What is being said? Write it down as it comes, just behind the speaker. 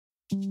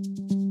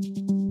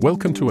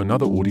Welcome to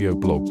another audio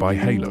blog by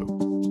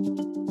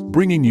Hailo,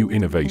 bringing you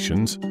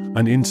innovations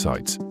and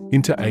insights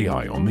into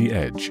AI on the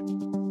edge.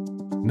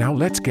 Now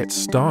let's get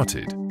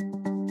started.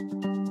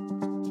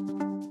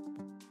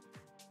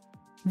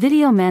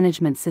 Video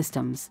management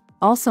systems,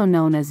 also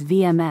known as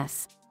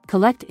VMS,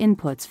 collect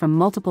inputs from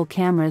multiple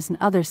cameras and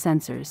other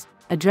sensors,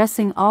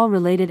 addressing all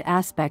related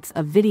aspects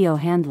of video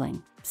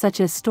handling, such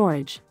as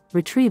storage,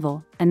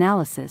 retrieval,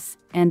 analysis,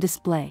 and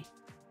display.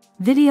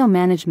 Video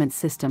management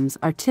systems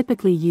are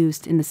typically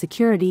used in the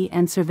security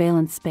and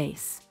surveillance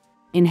space,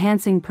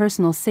 enhancing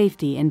personal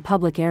safety in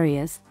public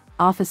areas,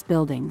 office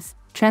buildings,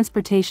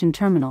 transportation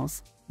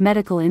terminals,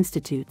 medical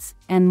institutes,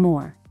 and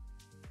more.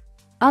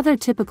 Other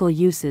typical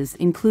uses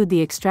include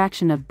the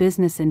extraction of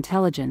business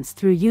intelligence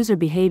through user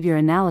behavior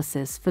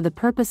analysis for the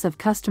purpose of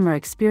customer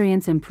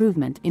experience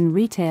improvement in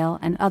retail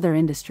and other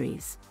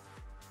industries.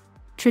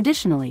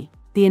 Traditionally,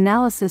 the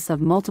analysis of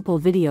multiple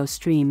video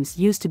streams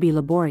used to be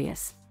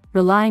laborious,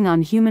 relying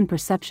on human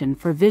perception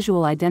for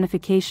visual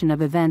identification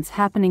of events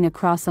happening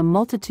across a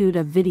multitude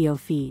of video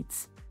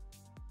feeds.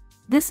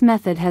 This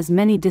method has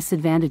many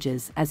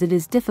disadvantages as it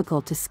is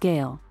difficult to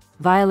scale,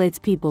 violates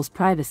people's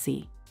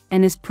privacy,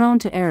 and is prone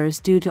to errors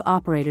due to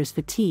operators'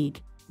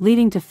 fatigue,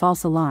 leading to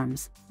false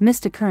alarms,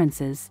 missed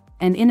occurrences,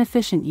 and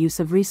inefficient use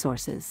of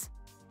resources.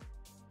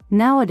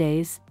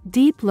 Nowadays,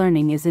 deep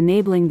learning is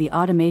enabling the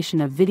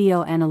automation of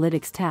video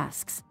analytics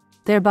tasks,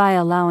 thereby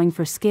allowing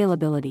for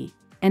scalability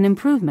and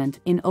improvement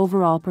in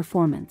overall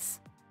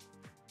performance.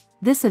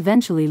 This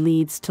eventually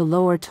leads to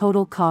lower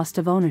total cost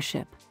of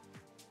ownership.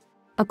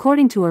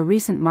 According to a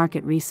recent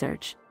market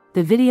research,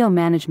 the video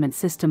management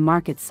system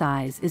market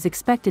size is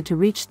expected to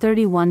reach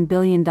 $31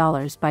 billion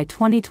by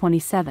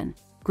 2027,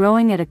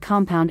 growing at a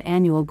compound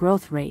annual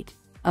growth rate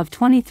of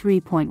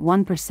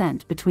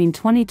 23.1% between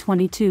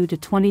 2022 to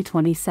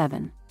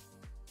 2027.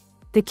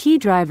 The key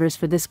drivers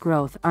for this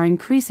growth are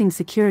increasing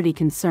security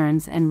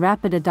concerns and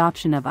rapid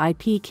adoption of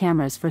IP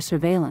cameras for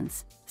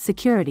surveillance,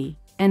 security,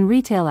 and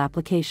retail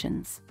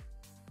applications.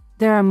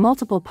 There are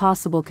multiple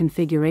possible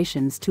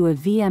configurations to a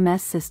VMS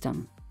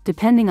system,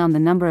 depending on the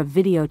number of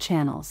video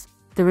channels,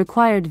 the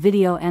required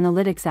video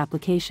analytics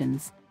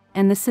applications,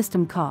 and the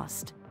system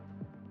cost.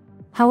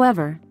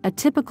 However, a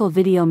typical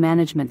video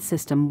management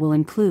system will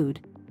include,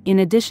 in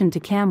addition to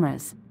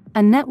cameras,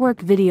 a network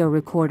video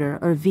recorder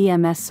or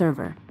VMS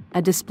server,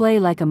 a display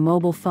like a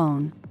mobile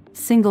phone,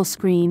 single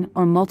screen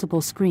or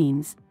multiple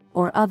screens,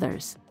 or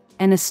others,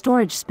 and a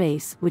storage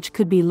space which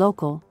could be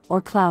local or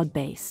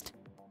cloud-based.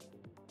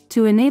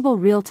 To enable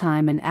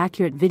real-time and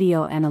accurate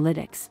video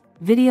analytics,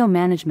 video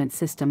management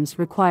systems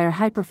require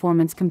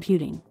high-performance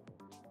computing.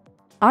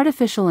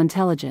 Artificial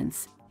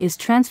intelligence is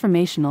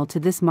transformational to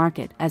this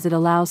market as it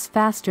allows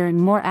faster and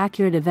more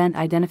accurate event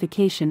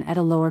identification at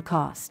a lower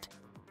cost.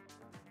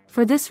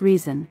 For this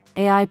reason,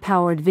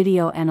 AI-powered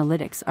video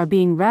analytics are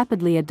being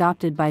rapidly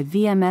adopted by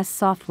VMS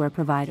software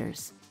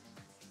providers.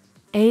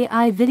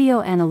 AI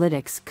video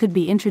analytics could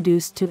be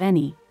introduced to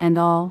any and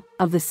all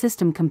of the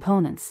system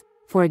components,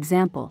 for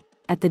example,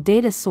 at the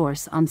data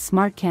source on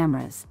smart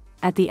cameras,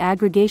 at the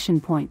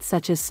aggregation point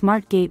such as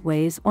smart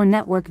gateways or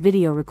network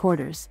video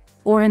recorders,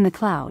 or in the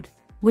cloud,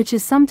 which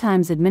is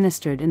sometimes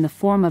administered in the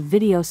form of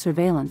video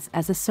surveillance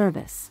as a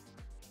service.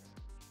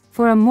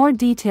 For a more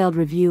detailed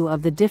review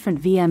of the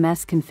different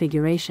VMS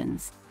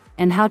configurations,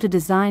 and how to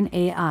design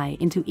AI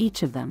into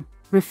each of them,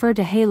 refer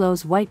to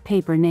Hailo's white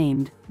paper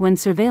named When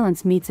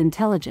Surveillance Meets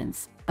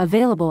Intelligence,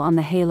 available on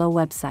the Hailo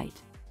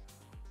website.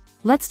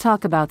 Let's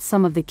talk about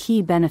some of the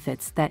key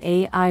benefits that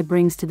AI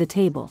brings to the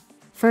table.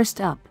 First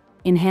up,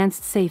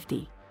 enhanced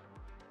safety.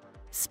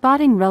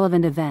 Spotting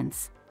relevant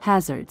events,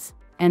 hazards,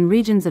 and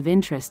regions of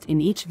interest in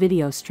each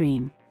video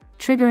stream,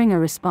 triggering a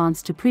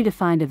response to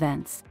predefined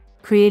events,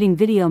 creating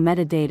video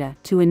metadata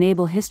to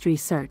enable history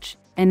search,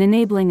 and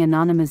enabling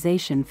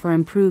anonymization for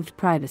improved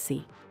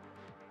privacy.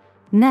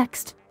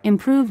 Next,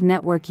 improved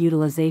network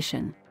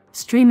utilization.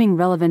 Streaming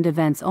relevant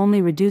events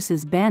only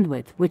reduces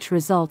bandwidth, which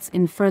results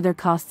in further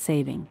cost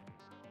saving.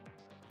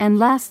 And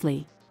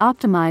lastly,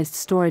 optimized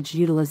storage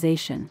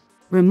utilization,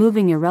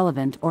 removing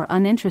irrelevant or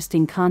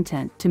uninteresting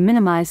content to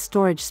minimize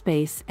storage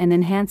space and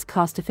enhance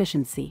cost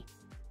efficiency.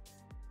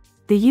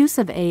 The use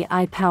of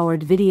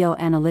AI-powered video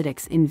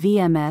analytics in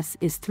VMS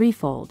is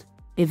threefold: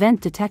 event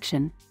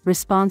detection,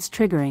 response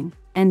triggering,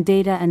 and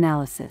data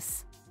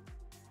analysis.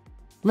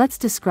 Let's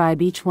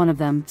describe each one of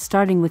them,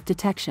 starting with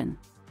detection.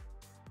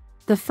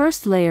 The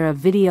first layer of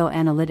video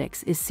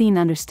analytics is scene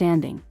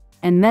understanding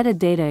and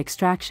metadata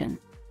extraction,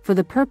 for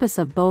the purpose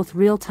of both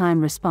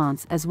real-time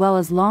response as well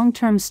as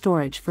long-term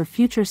storage for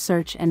future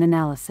search and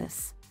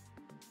analysis.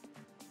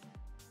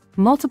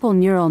 Multiple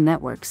neural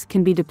networks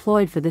can be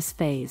deployed for this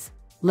phase,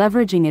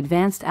 leveraging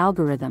advanced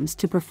algorithms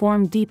to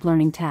perform deep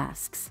learning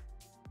tasks.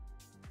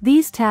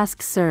 These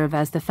tasks serve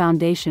as the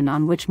foundation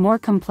on which more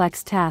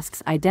complex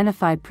tasks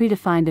identify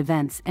predefined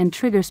events and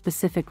trigger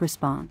specific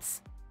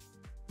response.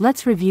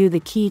 Let's review the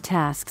key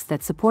tasks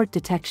that support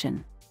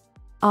detection.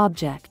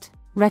 Object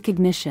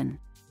recognition.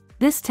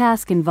 This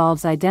task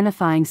involves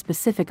identifying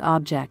specific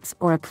objects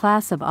or a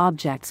class of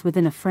objects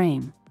within a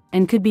frame,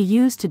 and could be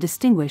used to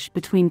distinguish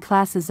between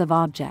classes of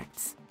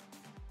objects.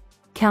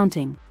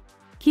 Counting.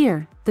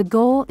 Here, the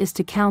goal is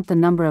to count the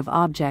number of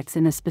objects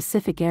in a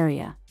specific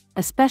area,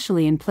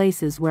 especially in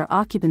places where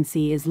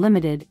occupancy is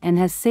limited and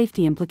has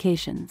safety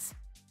implications.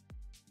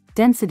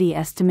 Density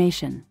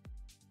estimation.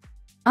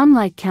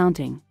 Unlike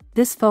counting,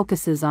 this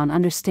focuses on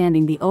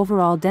understanding the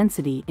overall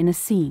density in a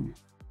scene.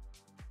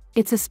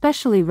 It's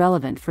especially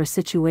relevant for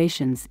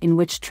situations in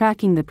which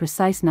tracking the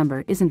precise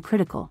number isn't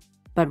critical,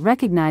 but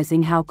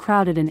recognizing how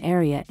crowded an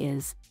area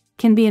is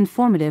can be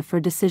informative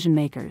for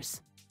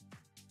decision-makers.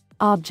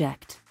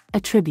 Object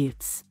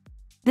attributes.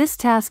 This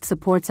task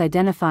supports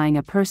identifying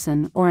a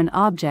person or an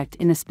object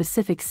in a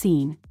specific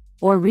scene,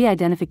 or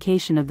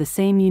re-identification of the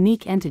same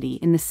unique entity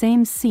in the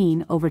same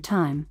scene over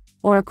time,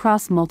 or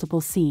across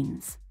multiple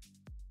scenes.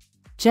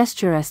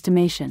 Gesture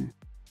estimation.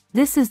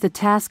 This is the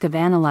task of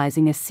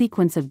analyzing a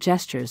sequence of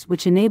gestures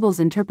which enables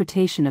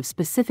interpretation of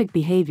specific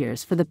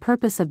behaviors for the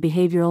purpose of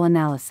behavioral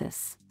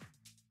analysis.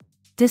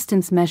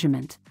 Distance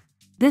measurement.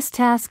 This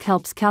task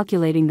helps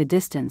calculating the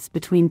distance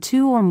between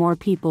two or more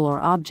people or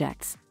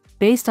objects,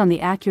 based on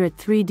the accurate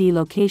 3D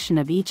location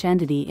of each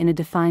entity in a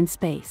defined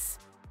space.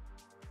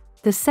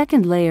 The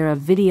second layer of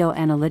video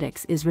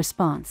analytics is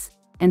response,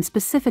 and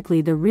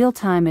specifically the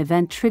real-time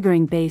event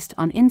triggering based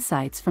on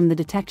insights from the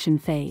detection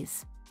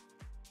phase.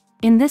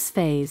 In this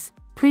phase,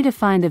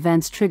 predefined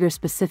events trigger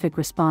specific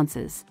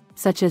responses,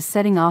 such as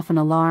setting off an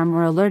alarm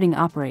or alerting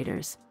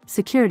operators,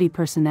 security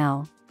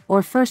personnel,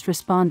 or first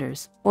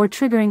responders, or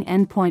triggering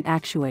endpoint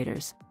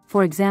actuators,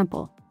 for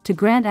example, to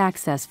grant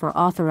access for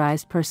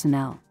authorized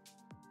personnel.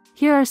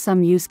 Here are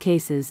some use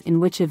cases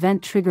in which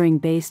event triggering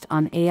based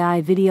on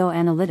AI video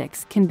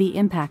analytics can be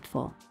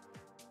impactful.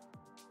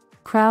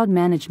 Crowd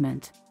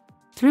management.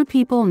 Through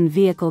people and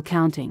vehicle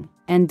counting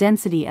and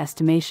density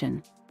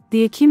estimation,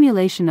 the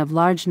accumulation of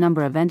large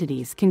number of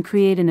entities can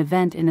create an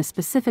event in a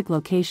specific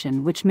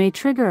location which may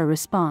trigger a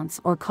response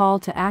or call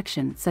to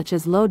action such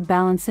as load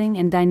balancing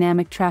and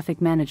dynamic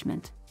traffic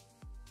management.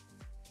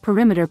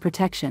 Perimeter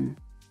protection.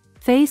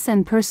 Face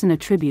and person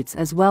attributes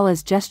as well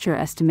as gesture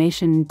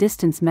estimation and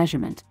distance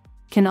measurement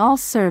can all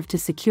serve to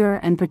secure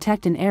and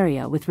protect an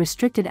area with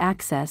restricted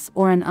access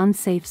or an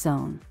unsafe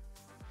zone.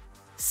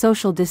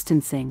 Social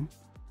distancing.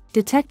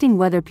 Detecting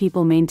whether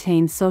people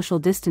maintain social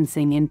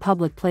distancing in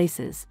public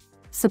places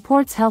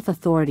supports health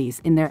authorities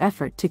in their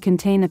effort to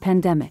contain a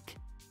pandemic.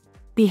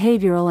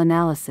 Behavioral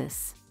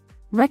analysis.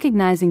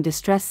 Recognizing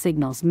distress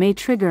signals may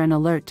trigger an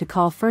alert to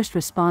call first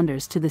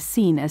responders to the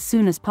scene as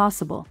soon as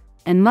possible,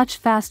 and much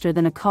faster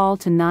than a call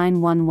to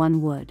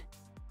 911 would.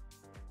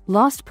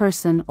 Lost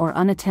person or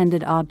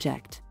unattended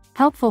object.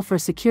 Helpful for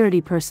security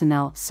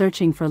personnel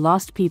searching for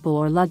lost people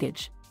or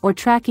luggage, or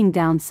tracking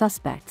down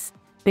suspects,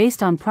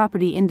 based on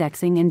property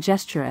indexing and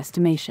gesture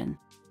estimation.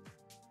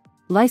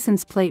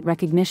 License plate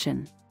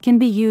recognition can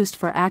be used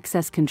for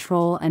access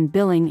control and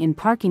billing in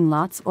parking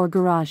lots or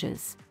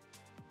garages.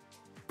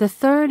 The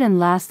third and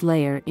last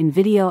layer in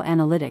video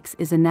analytics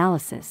is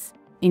analysis,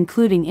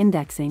 including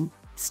indexing,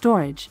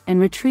 storage, and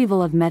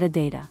retrieval of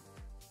metadata.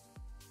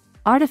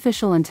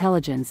 Artificial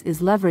intelligence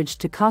is leveraged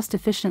to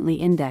cost-efficiently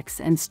index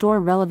and store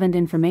relevant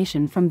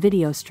information from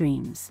video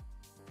streams.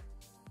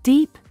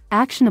 Deep,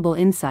 actionable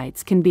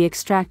insights can be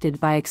extracted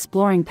by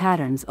exploring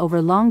patterns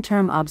over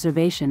long-term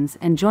observations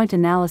and joint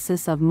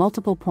analysis of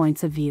multiple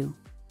points of view.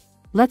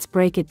 Let's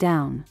break it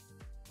down.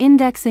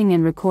 Indexing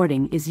and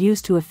recording is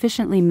used to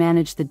efficiently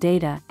manage the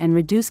data and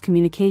reduce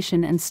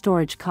communication and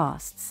storage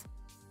costs.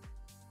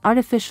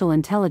 Artificial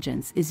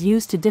intelligence is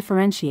used to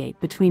differentiate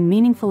between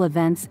meaningful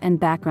events and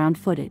background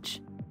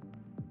footage.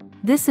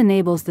 This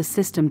enables the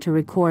system to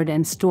record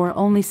and store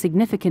only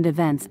significant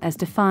events as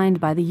defined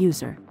by the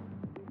user.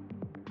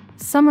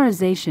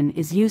 Summarization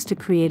is used to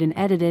create an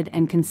edited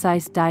and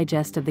concise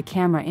digest of the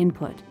camera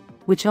input,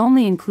 which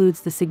only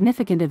includes the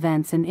significant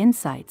events and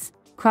insights,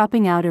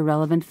 cropping out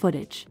irrelevant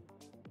footage.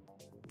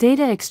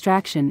 Data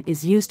extraction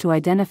is used to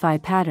identify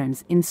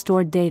patterns in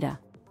stored data,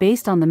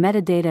 based on the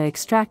metadata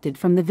extracted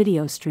from the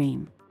video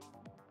stream.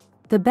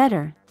 The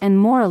better and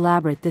more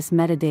elaborate this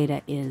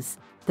metadata is,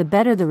 the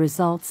better the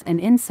results and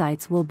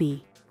insights will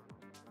be.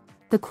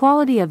 The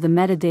quality of the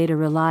metadata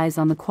relies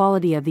on the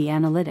quality of the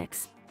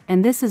analytics,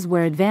 and this is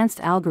where advanced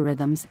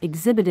algorithms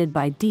exhibited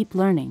by deep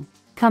learning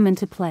come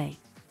into play.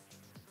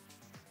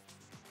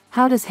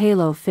 How does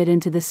Hailo fit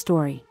into this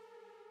story?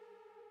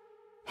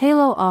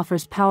 Hailo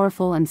offers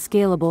powerful and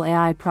scalable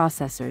AI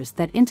processors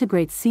that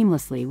integrate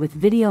seamlessly with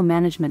video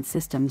management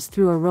systems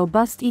through a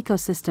robust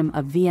ecosystem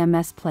of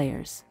VMS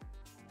players.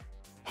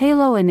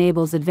 Hailo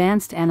enables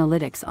advanced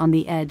analytics on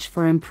the edge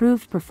for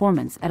improved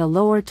performance at a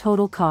lower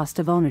total cost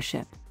of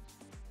ownership.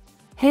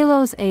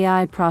 Hailo's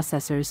AI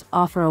processors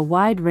offer a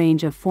wide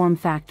range of form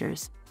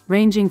factors,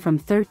 ranging from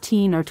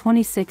 13 or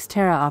 26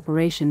 tera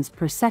operations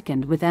per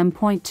second with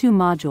M.2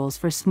 modules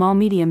for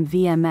small-medium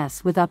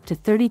VMS with up to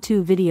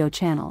 32 video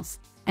channels,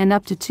 and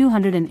up to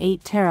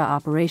 208 tera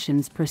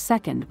operations per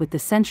second with the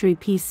Century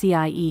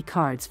PCIe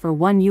cards for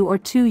 1U or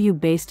 2U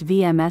based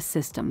VMS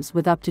systems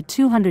with up to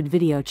 200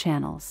 video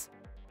channels.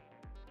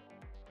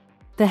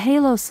 The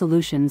Hailo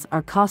solutions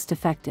are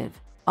cost-effective,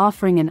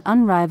 offering an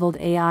unrivaled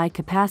AI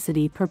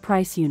capacity per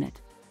price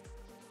unit.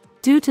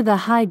 Due to the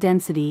high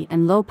density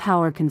and low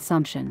power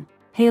consumption,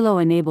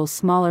 Hailo enables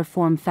smaller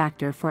form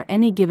factor for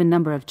any given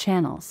number of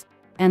channels,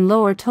 and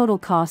lower total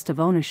cost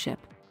of ownership,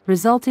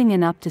 resulting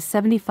in up to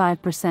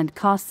 75%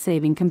 cost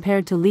saving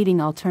compared to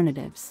leading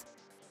alternatives.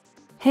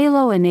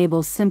 Hailo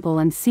enables simple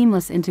and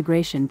seamless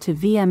integration to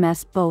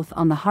VMS both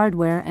on the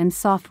hardware and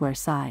software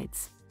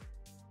sides.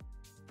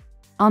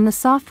 On the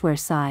software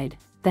side,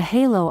 the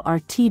Hailo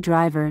RT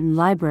driver and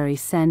library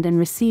send and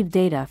receive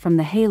data from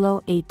the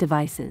Hailo 8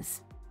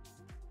 devices.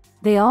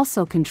 They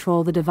also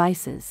control the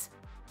devices.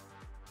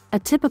 A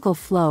typical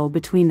flow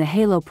between the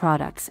Hailo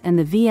products and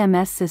the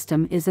VMS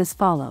system is as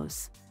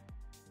follows.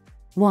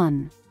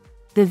 1.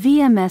 The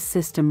VMS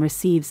system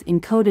receives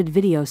encoded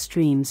video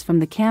streams from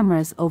the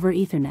cameras over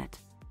Ethernet.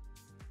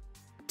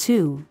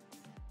 2.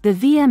 The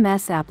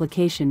VMS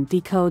application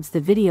decodes the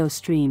video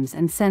streams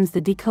and sends the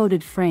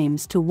decoded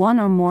frames to one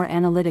or more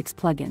analytics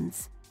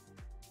plugins.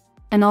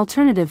 An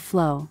alternative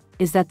flow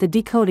is that the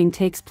decoding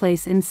takes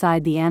place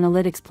inside the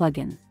analytics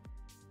plugin.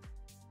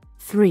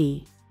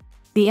 3.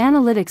 The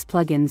analytics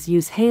plugins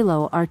use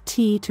Hailo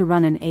RT to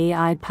run an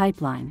AI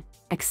pipeline,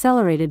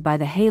 accelerated by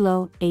the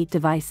Hailo 8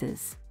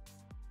 devices.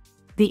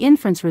 The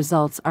inference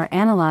results are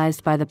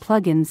analyzed by the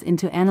plugins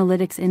into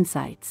analytics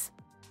insights.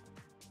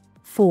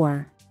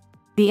 4.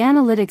 The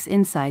analytics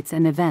insights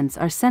and events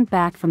are sent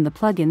back from the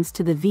plugins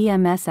to the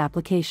VMS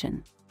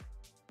application.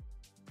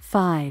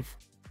 5.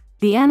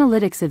 The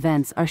analytics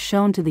events are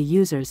shown to the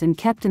users and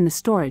kept in the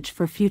storage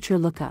for future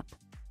lookup.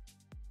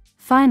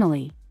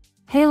 Finally,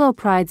 Hailo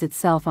prides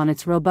itself on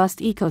its robust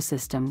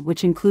ecosystem,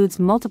 which includes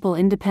multiple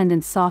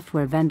independent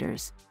software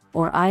vendors,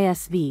 or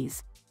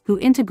ISVs, who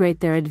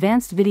integrate their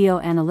advanced video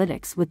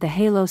analytics with the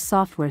Hailo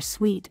software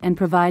suite and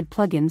provide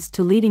plugins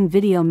to leading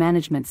video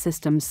management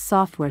systems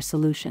software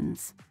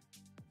solutions.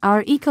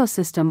 Our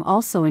ecosystem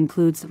also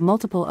includes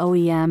multiple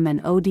OEM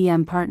and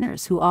ODM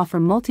partners who offer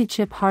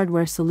multi-chip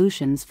hardware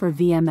solutions for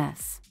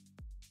VMS.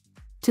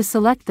 To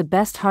select the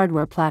best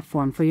hardware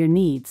platform for your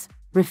needs,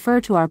 refer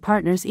to our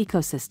partners'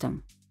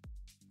 ecosystem.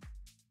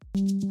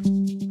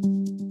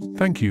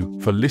 Thank you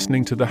for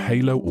listening to the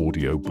Hailo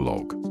audio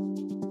blog.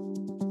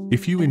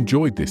 If you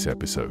enjoyed this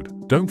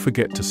episode, don't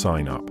forget to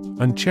sign up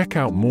and check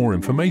out more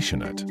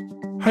information at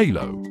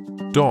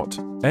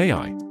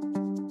hailo.ai.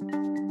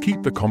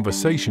 Keep the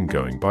conversation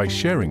going by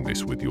sharing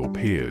this with your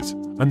peers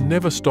and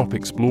never stop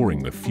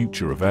exploring the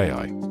future of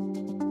AI.